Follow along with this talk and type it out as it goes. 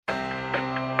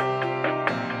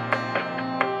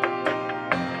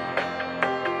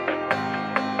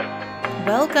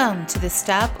Welcome to the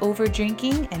Stop Over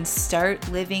Drinking and Start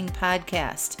Living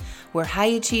podcast, where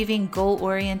high-achieving,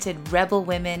 goal-oriented rebel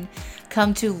women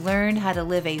come to learn how to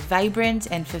live a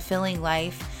vibrant and fulfilling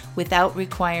life without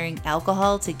requiring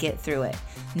alcohol to get through it.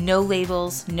 No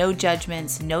labels, no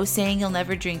judgments, no saying you'll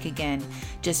never drink again.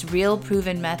 Just real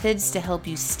proven methods to help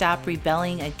you stop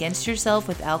rebelling against yourself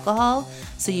with alcohol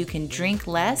so you can drink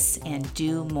less and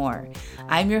do more.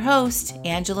 I'm your host,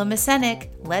 Angela Masenik.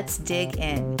 Let's dig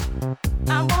in.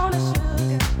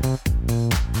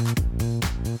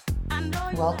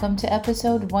 Welcome to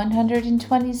episode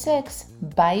 126,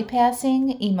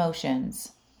 Bypassing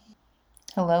Emotions.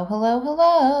 Hello, hello,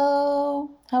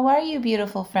 hello. How are you,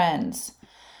 beautiful friends?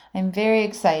 I'm very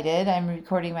excited. I'm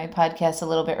recording my podcast a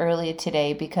little bit early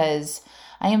today because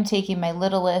I am taking my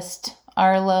littlest,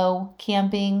 Arlo,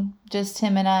 camping. Just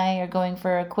him and I are going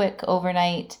for a quick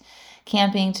overnight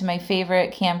camping to my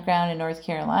favorite campground in North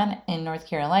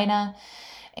Carolina,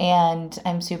 and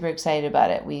I'm super excited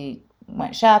about it. We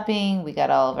went shopping. We got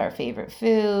all of our favorite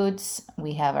foods.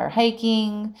 We have our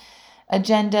hiking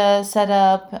agenda set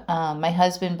up. My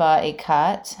husband bought a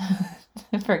cot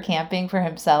for camping for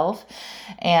himself,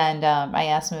 and I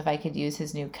asked him if I could use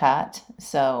his new cot,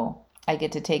 so I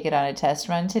get to take it on a test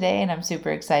run today, and I'm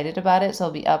super excited about it. So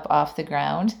I'll be up off the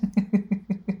ground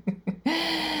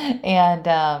and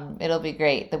it'll be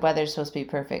great. The weather's supposed to be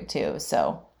perfect too,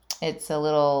 so it's a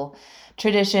little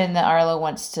tradition that Arlo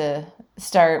wants to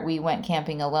start. We went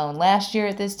camping alone last year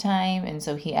at this time, and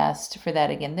so he asked for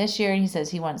that again this year, and he says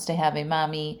he wants to have a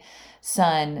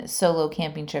mommy-son solo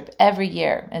camping trip every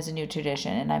year as a new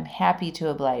tradition, and I'm happy to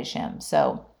oblige him.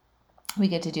 So we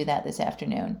get to do that this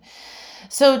afternoon.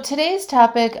 So today's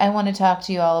topic I want to talk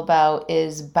to you all about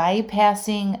is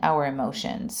bypassing our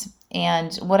emotions,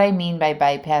 and what I mean by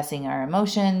bypassing our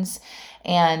emotions,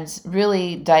 and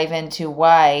really dive into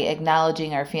why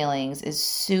acknowledging our feelings is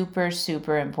super,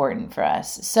 super important for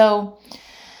us. So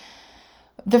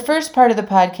the first part of the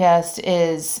podcast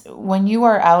is when you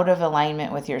are out of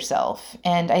alignment with yourself.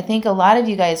 And I think a lot of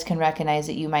you guys can recognize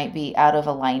that you might be out of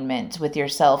alignment with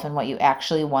yourself and what you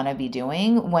actually want to be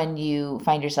doing when you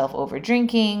find yourself over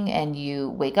drinking and you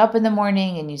wake up in the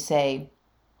morning and you say,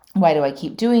 why do I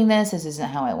keep doing this? This isn't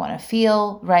how I want to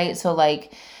feel, right? So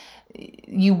like,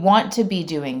 you want to be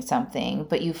doing something,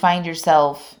 but you find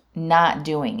yourself not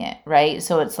doing it, right?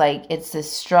 So it's like, it's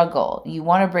this struggle. You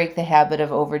want to break the habit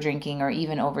of over drinking or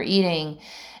even overeating,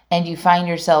 and you find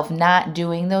yourself not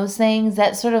doing those things.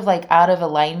 That's sort of like out of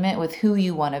alignment with who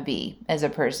you want to be as a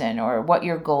person or what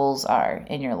your goals are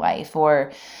in your life.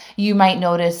 Or you might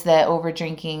notice that over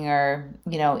drinking or,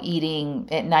 eating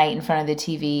at night in front of the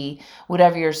TV,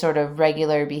 whatever your sort of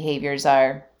regular behaviors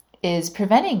are, is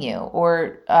preventing you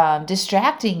or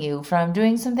distracting you from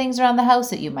doing some things around the house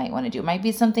that you might want to do. It might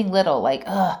be something little like,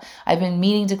 I've been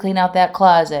meaning to clean out that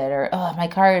closet, or my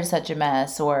car is such a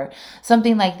mess, or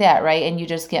something like that, right? And you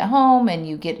just get home and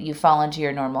you fall into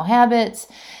your normal habits,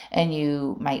 and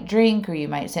you might drink, or you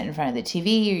might sit in front of the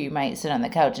TV, or you might sit on the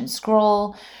couch and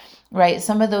scroll, right?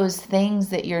 Some of those things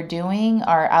that you're doing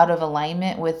are out of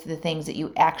alignment with the things that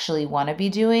you actually want to be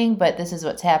doing, but this is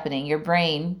what's happening. Your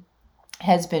brain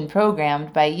has been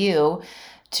programmed by you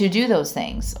to do those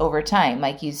things over time.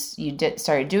 Like you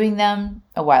started doing them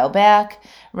a while back,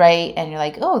 right? And you're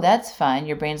like, oh, that's fun.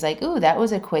 Your brain's like, oh, that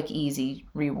was a quick, easy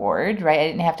reward, right? I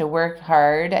didn't have to work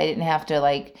hard. I didn't have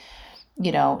to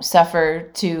suffer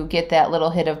to get that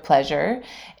little hit of pleasure.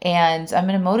 And I'm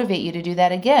going to motivate you to do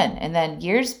that again. And then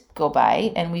years go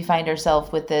by and we find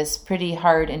ourselves with this pretty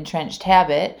hard entrenched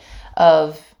habit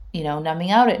of,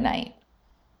 numbing out at night.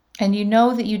 And you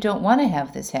know that you don't want to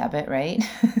have this habit, right?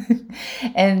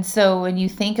 And so when you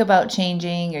think about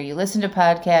changing, or you listen to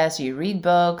podcasts, or you read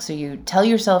books, or you tell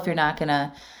yourself you're not going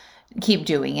to keep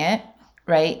doing it,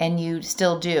 right? And you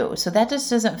still do. So that just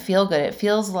doesn't feel good. It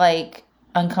feels like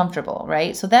uncomfortable,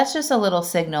 right? So that's just a little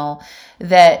signal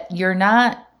that you're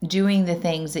not doing the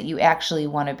things that you actually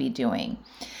want to be doing.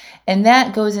 And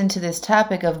that goes into this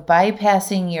topic of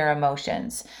bypassing your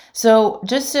emotions. So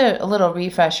just a little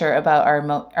refresher about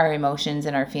our emotions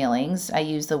and our feelings. I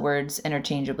use the words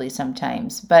interchangeably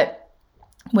sometimes, but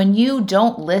when you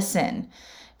don't listen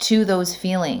to those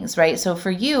feelings, right? So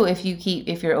for you, if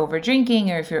you're over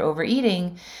drinking or if you're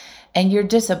overeating and you're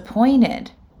disappointed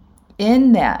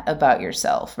in that about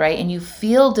yourself, right? And you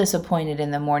feel disappointed in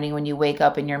the morning when you wake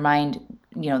up and your mind,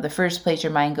 the first place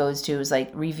your mind goes to is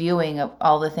like reviewing of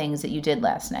all the things that you did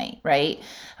last night, right?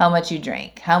 How much you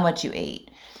drank, how much you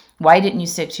ate, why didn't you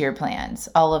stick to your plans,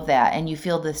 all of that. And you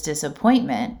feel this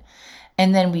disappointment.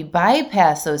 And then we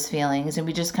bypass those feelings and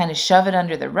we just kind of shove it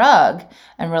under the rug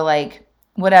and we're like,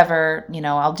 whatever,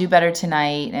 I'll do better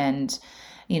tonight. And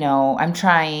I'm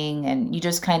trying, and you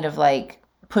just kind of like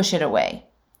push it away,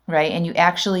 right? And you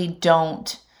actually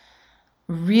don't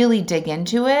really dig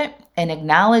into it and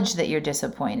acknowledge that you're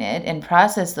disappointed and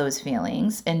process those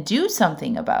feelings and do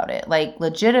something about it. Like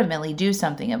legitimately do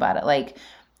something about it. Like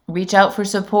reach out for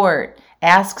support,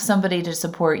 ask somebody to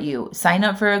support you, sign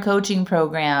up for a coaching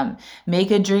program,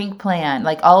 make a drink plan,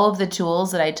 like all of the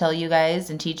tools that I tell you guys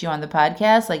and teach you on the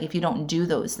podcast. Like if you don't do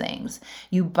those things,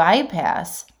 you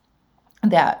bypass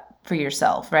that for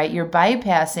yourself, right? You're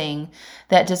bypassing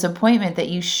that disappointment that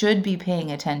you should be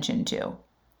paying attention to.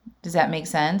 Does that make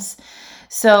sense?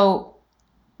 So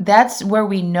that's where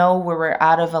we know where we're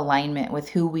out of alignment with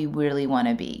who we really want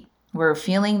to be. We're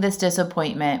feeling this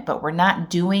disappointment, but we're not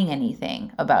doing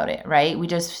anything about it, right? We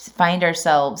just find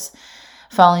ourselves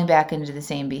falling back into the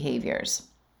same behaviors.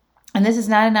 And this is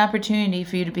not an opportunity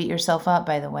for you to beat yourself up,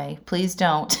 by the way. Please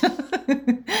don't.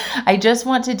 I just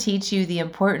want to teach you the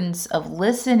importance of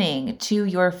listening to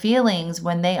your feelings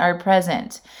when they are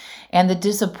present. And the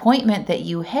disappointment that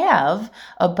you have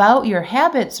about your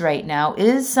habits right now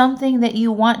is something that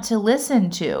you want to listen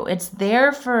to. It's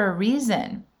there for a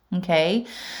reason. Okay.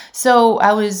 So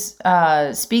I was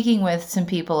speaking with some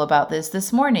people about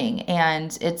this morning,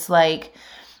 and it's like,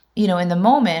 in the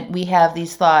moment we have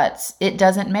these thoughts, it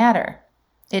doesn't matter.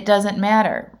 It doesn't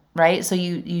matter, right? So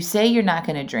you say you're not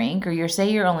going to drink, or you say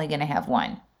you're only going to have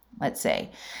one, let's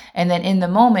say. And then in the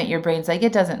moment, your brain's like,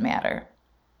 it doesn't matter,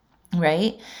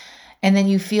 right? And then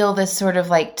you feel this sort of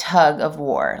like tug of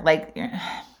war. Like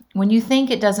when you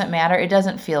think it doesn't matter, it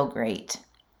doesn't feel great.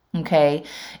 Okay.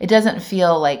 It doesn't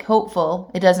feel like hopeful.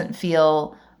 It doesn't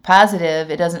feel positive.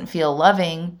 It doesn't feel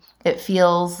loving. It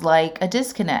feels like a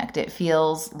disconnect. It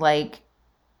feels like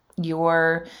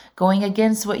you're going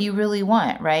against what you really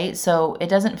want, right? So it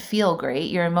doesn't feel great.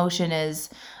 Your emotion is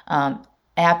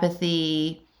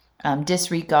apathy,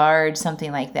 disregard,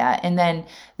 something like that. And then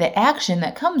the action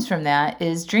that comes from that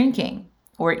is drinking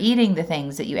or eating the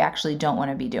things that you actually don't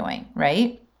want to be doing,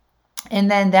 right?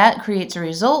 And then that creates a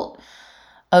result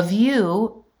of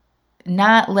you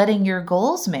not letting your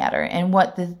goals matter and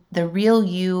what the real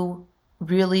you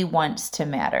really wants to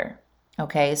matter.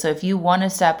 Okay, so if you want to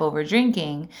stop over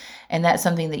drinking and that's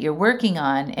something that you're working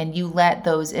on, and you let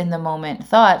those in the moment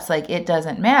thoughts like it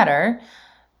doesn't matter,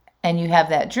 and you have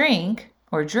that drink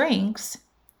or drinks,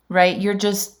 right? You're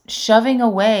just shoving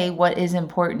away what is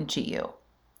important to you,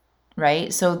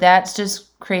 right? So that's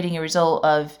just creating a result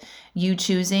of you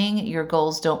choosing your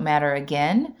goals don't matter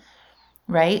again,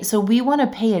 right? So we want to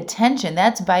pay attention.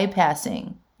 That's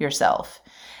bypassing yourself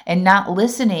and not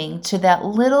listening to that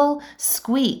little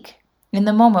squeak in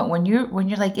the moment when you're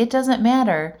like, it doesn't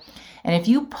matter. And if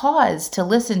you pause to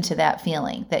listen to that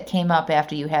feeling that came up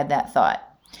after you had that thought,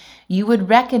 you would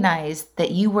recognize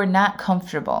that you were not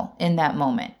comfortable in that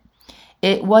moment.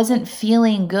 It wasn't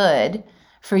feeling good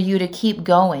for you to keep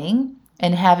going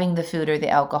and having the food or the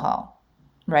alcohol,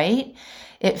 right?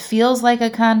 It feels like a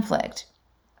conflict.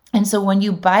 And so when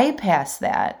you bypass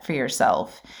that for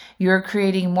yourself, you're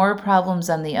creating more problems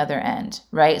on the other end,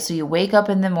 right? So you wake up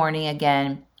in the morning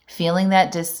again, feeling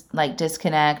that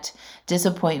disconnect,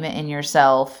 disappointment in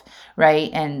yourself, right?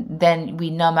 And then we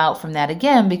numb out from that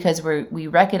again because we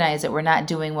recognize that we're not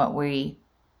doing what we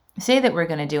say that we're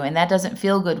going to do. And that doesn't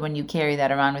feel good when you carry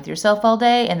that around with yourself all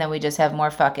day. And then we just have more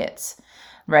fuck it's,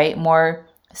 right? More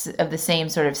of the same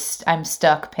sort of I'm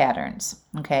stuck patterns.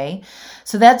 Okay.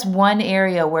 So that's one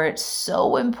area where it's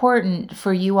so important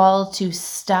for you all to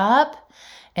stop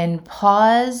and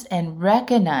pause and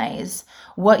recognize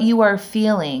what you are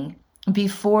feeling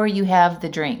before you have the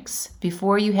drinks,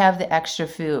 before you have the extra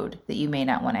food that you may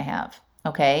not want to have.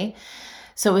 Okay.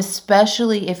 So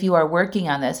especially if you are working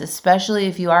on this, especially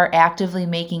if you are actively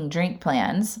making drink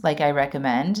plans, like I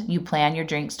recommend, you plan your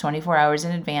drinks 24 hours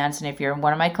in advance. And if you're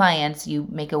one of my clients, you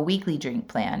make a weekly drink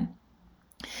plan.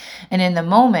 And in the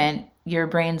moment, your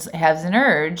brain has an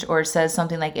urge or says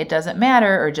something like it doesn't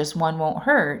matter or just one won't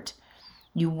hurt.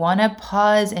 You want to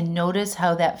pause and notice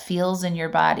how that feels in your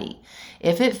body.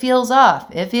 If it feels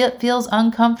off, if it feels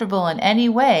uncomfortable in any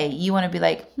way, you want to be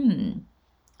like,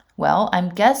 well, I'm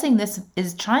guessing this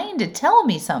is trying to tell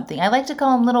me something. I like to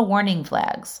call them little warning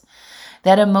flags.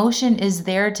 That emotion is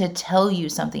there to tell you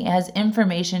something. It has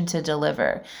information to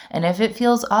deliver. And if it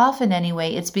feels off in any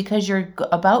way, it's because you're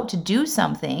about to do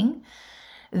something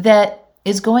that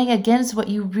is going against what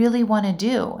you really want to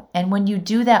do. And when you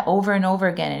do that over and over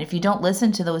again, and if you don't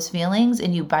listen to those feelings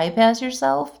and you bypass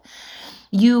yourself,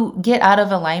 you get out of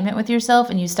alignment with yourself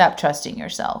and you stop trusting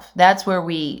yourself. That's where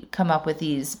we come up with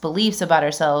these beliefs about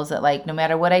ourselves that, like, no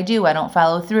matter what I do, I don't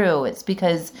follow through. It's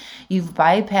because you've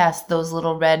bypassed those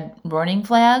little red warning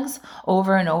flags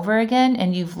over and over again,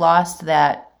 and you've lost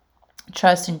that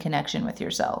trust and connection with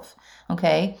yourself.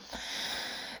 Okay.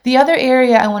 The other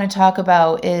area I want to talk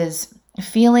about is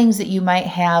feelings that you might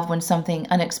have when something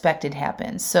unexpected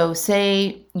happens. So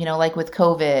say, like with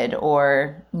COVID,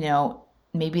 or,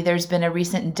 maybe there's been a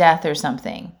recent death or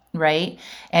something, right?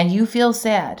 And you feel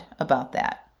sad about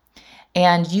that.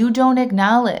 And you don't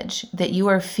acknowledge that you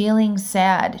are feeling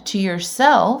sad to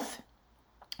yourself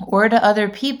or to other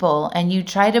people, and you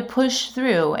try to push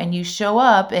through and you show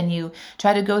up and you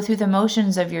try to go through the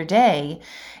motions of your day,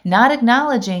 not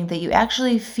acknowledging that you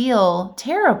actually feel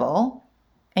terrible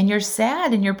and you're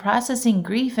sad and you're processing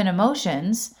grief and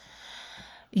emotions.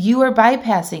 You are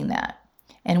bypassing that.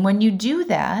 And when you do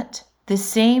that, the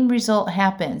same result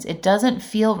happens. It doesn't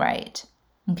feel right.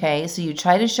 Okay, so you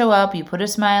try to show up, you put a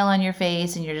smile on your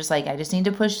face, and you're just like, I just need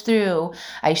to push through.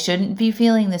 I shouldn't be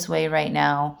feeling this way right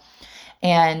now.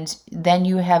 And then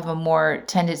you have a more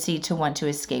tendency to want to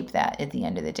escape that at the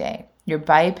end of the day. You're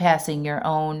bypassing your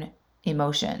own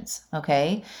emotions,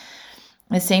 okay?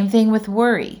 The same thing with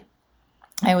worry.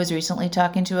 I was recently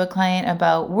talking to a client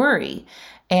about worry,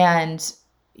 and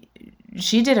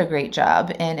she did a great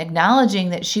job in acknowledging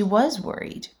that she was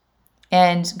worried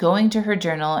and going to her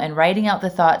journal and writing out the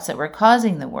thoughts that were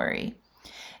causing the worry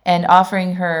and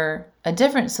offering her a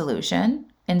different solution.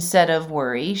 Instead of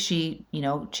worry, she,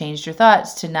 changed her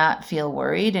thoughts to not feel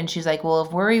worried. And she's like, well,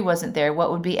 if worry wasn't there,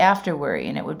 what would be after worry?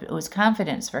 And it was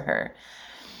confidence for her.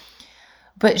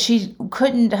 But she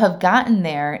couldn't have gotten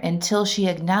there until she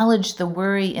acknowledged the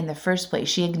worry in the first place.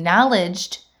 She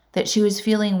acknowledged that she was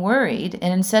feeling worried,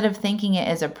 and instead of thinking it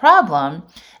as a problem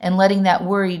and letting that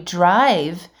worry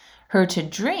drive her to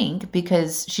drink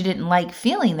because she didn't like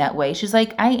feeling that way, she's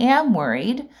like, I am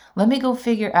worried. Let me go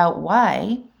figure out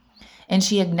why. And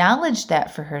she acknowledged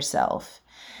that for herself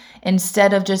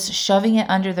instead of just shoving it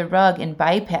under the rug and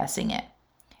bypassing it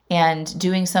and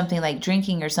doing something like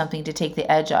drinking or something to take the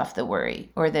edge off the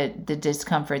worry or the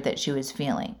discomfort that she was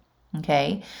feeling.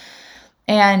 Okay.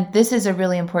 And this is a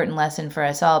really important lesson for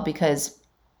us all, because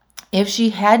if she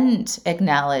hadn't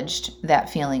acknowledged that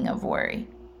feeling of worry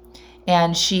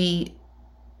and she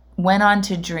went on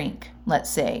to drink, let's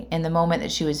say, in the moment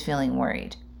that she was feeling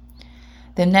worried,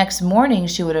 the next morning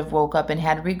she would have woke up and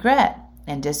had regret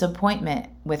and disappointment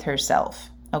with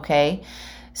herself. Okay.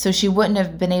 So she wouldn't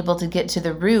have been able to get to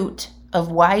the root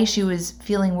of why she was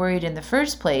feeling worried in the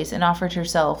first place and offered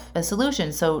herself a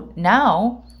solution. So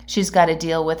now she's got to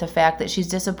deal with the fact that she's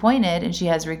disappointed and she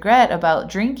has regret about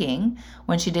drinking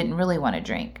when she didn't really want to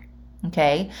drink.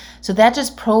 Okay. So that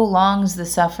just prolongs the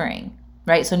suffering,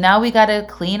 right? So now we got to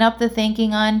clean up the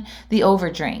thinking on the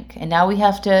overdrink. And now we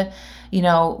have to,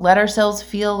 let ourselves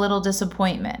feel a little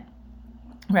disappointment.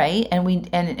 Right.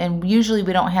 And usually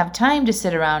we don't have time to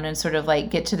sit around and sort of like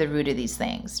get to the root of these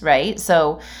things. Right.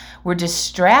 So we're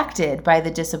distracted by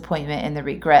the disappointment and the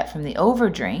regret from the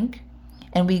overdrink.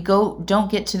 And we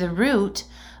don't get to the root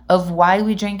of why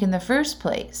we drink in the first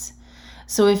place.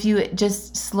 So if you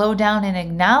just slow down and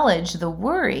acknowledge the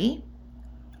worry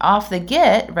off the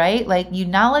get, right? Like you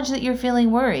acknowledge that you're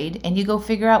feeling worried and you go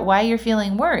figure out why you're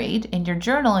feeling worried in your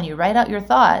journal and you write out your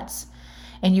thoughts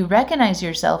and you recognize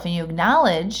yourself and you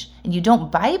acknowledge and you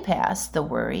don't bypass the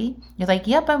worry. You're like,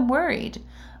 yep, I'm worried.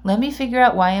 Let me figure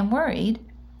out why I'm worried.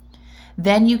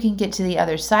 Then you can get to the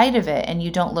other side of it and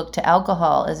you don't look to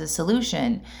alcohol as a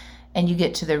solution and you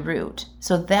get to the root.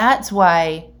 So that's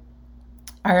why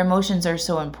our emotions are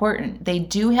so important. They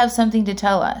do have something to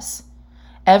tell us.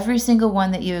 Every single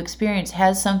one that you experience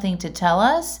has something to tell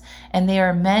us, and they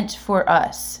are meant for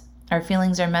us. Our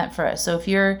feelings are meant for us. So if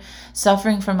you're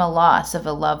suffering from a loss of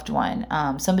a loved one,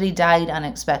 somebody died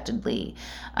unexpectedly,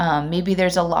 maybe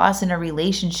there's a loss in a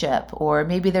relationship, or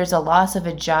maybe there's a loss of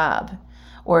a job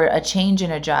or a change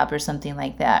in a job or something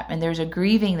like that, and there's a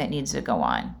grieving that needs to go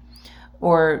on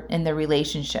or in the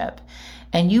relationship,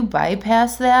 and you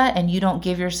bypass that and you don't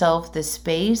give yourself the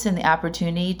space and the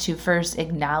opportunity to first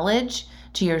acknowledge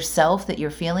to yourself that you're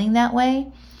feeling that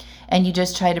way, and you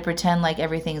just try to pretend like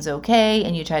everything's okay,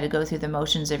 and you try to go through the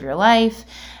motions of your life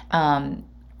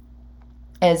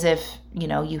as if,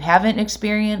 you haven't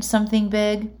experienced something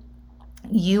big,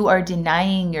 you are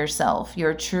denying yourself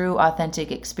your true,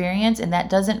 authentic experience, and that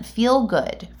doesn't feel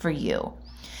good for you.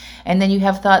 And then you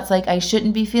have thoughts like, I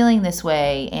shouldn't be feeling this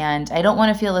way, and I don't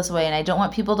want to feel this way, and I don't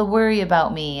want people to worry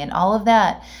about me, and all of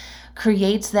that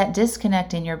creates that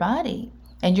disconnect in your body.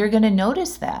 And you're going to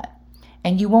notice that.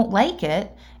 and you won't like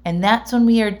it. And that's when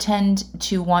we tend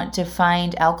to want to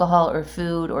find alcohol or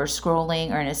food or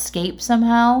scrolling or an escape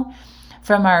somehow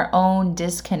from our own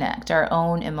disconnect, our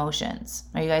own emotions.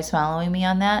 Are you guys following me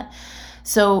on that?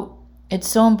 So it's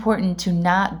so important to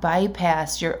not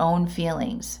bypass your own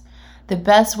feelings. The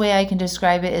best way I can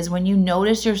describe it is when you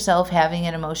notice yourself having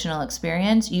an emotional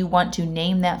experience, you want to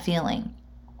name that feeling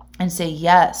and say,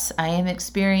 yes, I am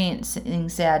experiencing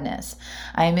sadness.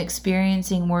 I am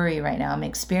experiencing worry right now. I'm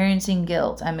experiencing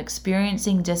guilt. I'm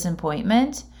experiencing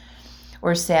disappointment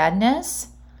or sadness.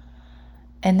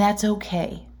 And that's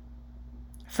okay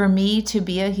for me to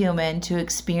be a human, to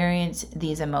experience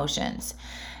these emotions.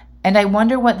 And I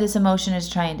wonder what this emotion is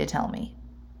trying to tell me.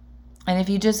 And if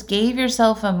you just gave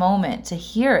yourself a moment to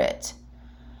hear it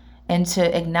and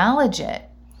to acknowledge it,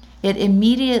 it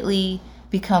immediately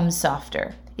becomes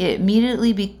softer. It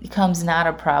immediately becomes not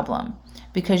a problem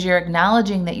because you're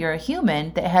acknowledging that you're a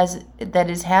human that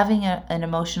is having an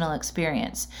emotional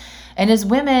experience. And as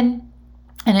women,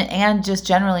 and just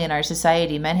generally in our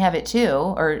society, men have it too,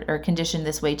 or conditioned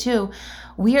this way too,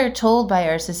 we are told by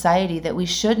our society that we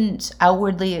shouldn't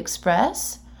outwardly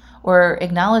express or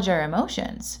acknowledge our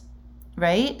emotions,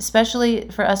 right? Especially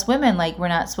for us women, like we're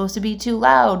not supposed to be too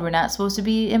loud. We're not supposed to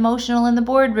be emotional in the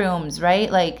boardrooms, right?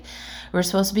 Like we're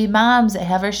supposed to be moms that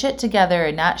have our shit together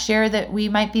and not share that we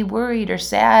might be worried or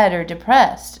sad or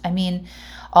depressed. I mean,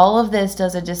 all of this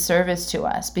does a disservice to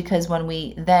us because when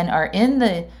we then are in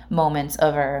the moments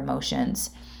of our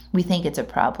emotions, we think it's a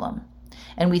problem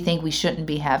and we think we shouldn't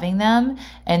be having them.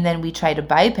 And then we try to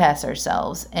bypass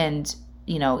ourselves and,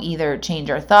 either change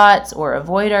our thoughts or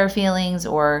avoid our feelings.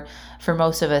 Or for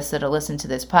most of us that'll listen to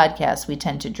this podcast, we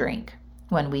tend to drink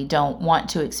when we don't want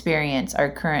to experience our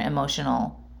current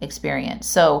emotional experience.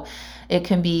 So it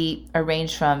can be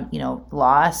arranged from,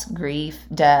 loss, grief,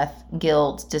 death,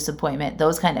 guilt, disappointment,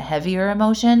 those kind of heavier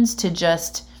emotions to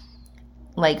just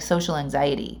like social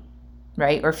anxiety,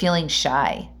 right? Or feeling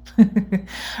shy,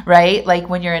 right? Like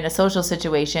when you're in a social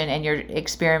situation and you're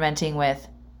experimenting with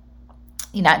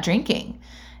not drinking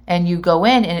and you go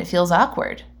in and it feels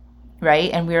awkward,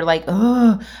 right? And we're like,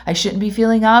 oh, I shouldn't be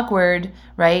feeling awkward,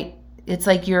 right? It's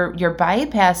like you're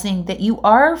bypassing that you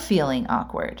are feeling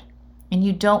awkward and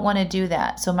you don't want to do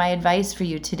that. So my advice for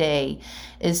you today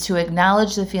is to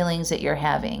acknowledge the feelings that you're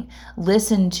having.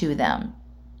 Listen to them.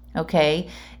 Okay?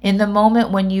 In the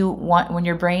moment when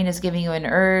your brain is giving you an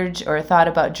urge or a thought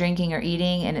about drinking or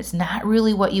eating and it's not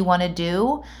really what you want to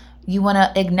do, you want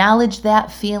to acknowledge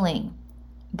that feeling,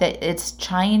 that it's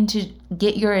trying to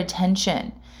get your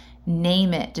attention.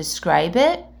 Name it, describe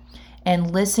it,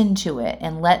 and listen to it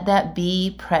and let that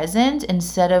be present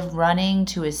instead of running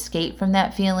to escape from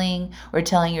that feeling or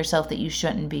telling yourself that you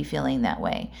shouldn't be feeling that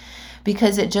way,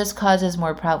 because it just causes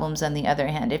more problems on the other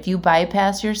hand. If you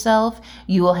bypass yourself,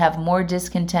 you will have more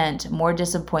discontent, more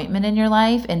disappointment in your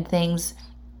life, and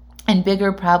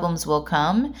bigger problems will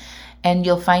come, and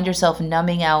you'll find yourself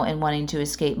numbing out and wanting to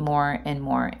escape more and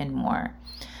more and more.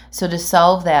 So to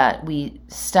solve that, we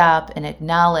stop and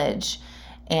acknowledge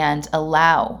and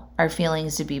allow our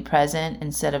feelings to be present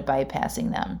instead of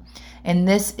bypassing them. And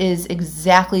this is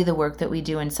exactly the work that we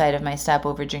do inside of my Stop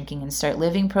Over Drinking and Start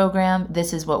Living program.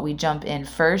 This is what we jump in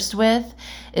first with,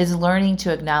 is learning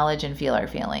to acknowledge and feel our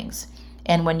feelings.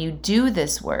 And when you do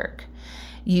this work,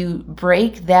 you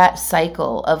break that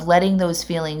cycle of letting those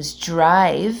feelings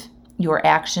drive your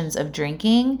actions of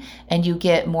drinking, and you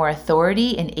get more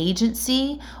authority and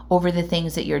agency over the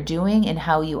things that you're doing and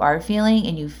how you are feeling,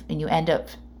 and you end up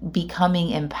becoming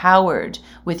empowered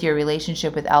with your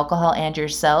relationship with alcohol and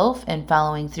yourself, and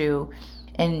following through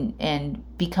and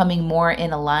becoming more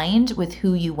in aligned with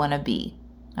who you want to be.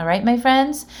 All right, my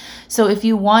friends? So if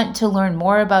you want to learn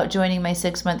more about joining my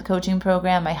 6-month coaching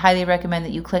program, I highly recommend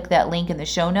that you click that link in the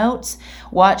show notes.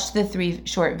 Watch the 3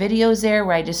 short videos there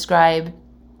where I describe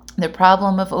the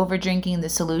problem of overdrinking, the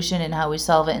solution, and how we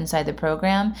solve it inside the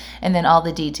program, and then all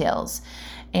the details.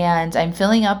 And I'm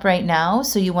filling up right now,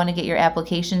 so you want to get your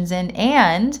applications in.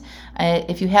 And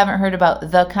if you haven't heard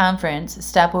about the conference,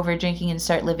 Stop Over Drinking and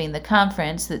Start Living, the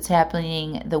conference that's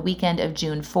happening the weekend of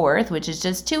June 4th, which is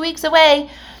just 2 weeks away.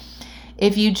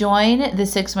 If you join the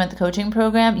 6-month coaching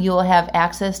program, you will have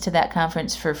access to that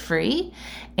conference for free.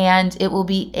 And it will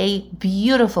be a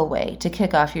beautiful way to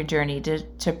kick off your journey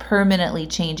to permanently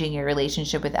changing your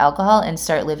relationship with alcohol and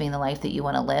start living the life that you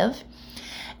want to live.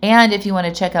 And if you want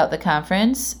to check out the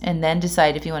conference and then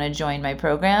decide if you want to join my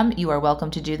program, you are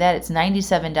welcome to do that. It's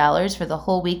 $97 for the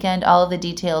whole weekend. All of the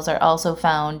details are also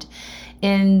found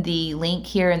in the link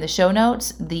here in the show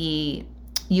notes. The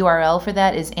URL for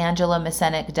that is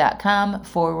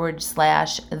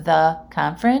angelamesenic.com/the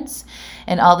conference.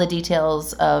 And all the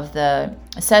details of the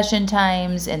session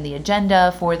times and the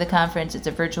agenda for the conference. It's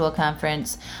a virtual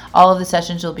conference. All of the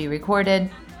sessions will be recorded.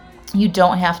 You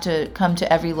don't have to come to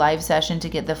every live session to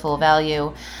get the full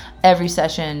value. Every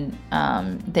session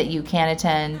that you can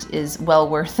attend is well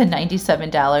worth the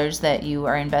 $97 that you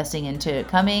are investing into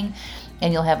coming,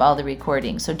 and you'll have all the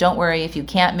recordings. So don't worry if you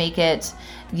can't make it.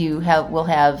 We'll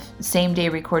have same-day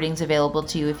recordings available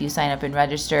to you if you sign up and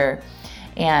register.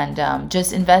 And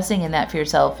just investing in that for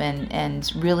yourself and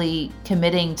really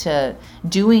committing to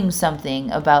doing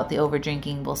something about the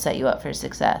overdrinking will set you up for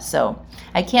success. So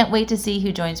I can't wait to see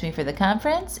who joins me for the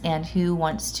conference and who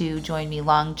wants to join me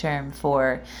long-term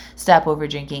for Stop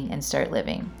Overdrinking and Start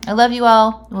Living. I love you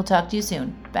all. We'll talk to you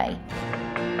soon. Bye.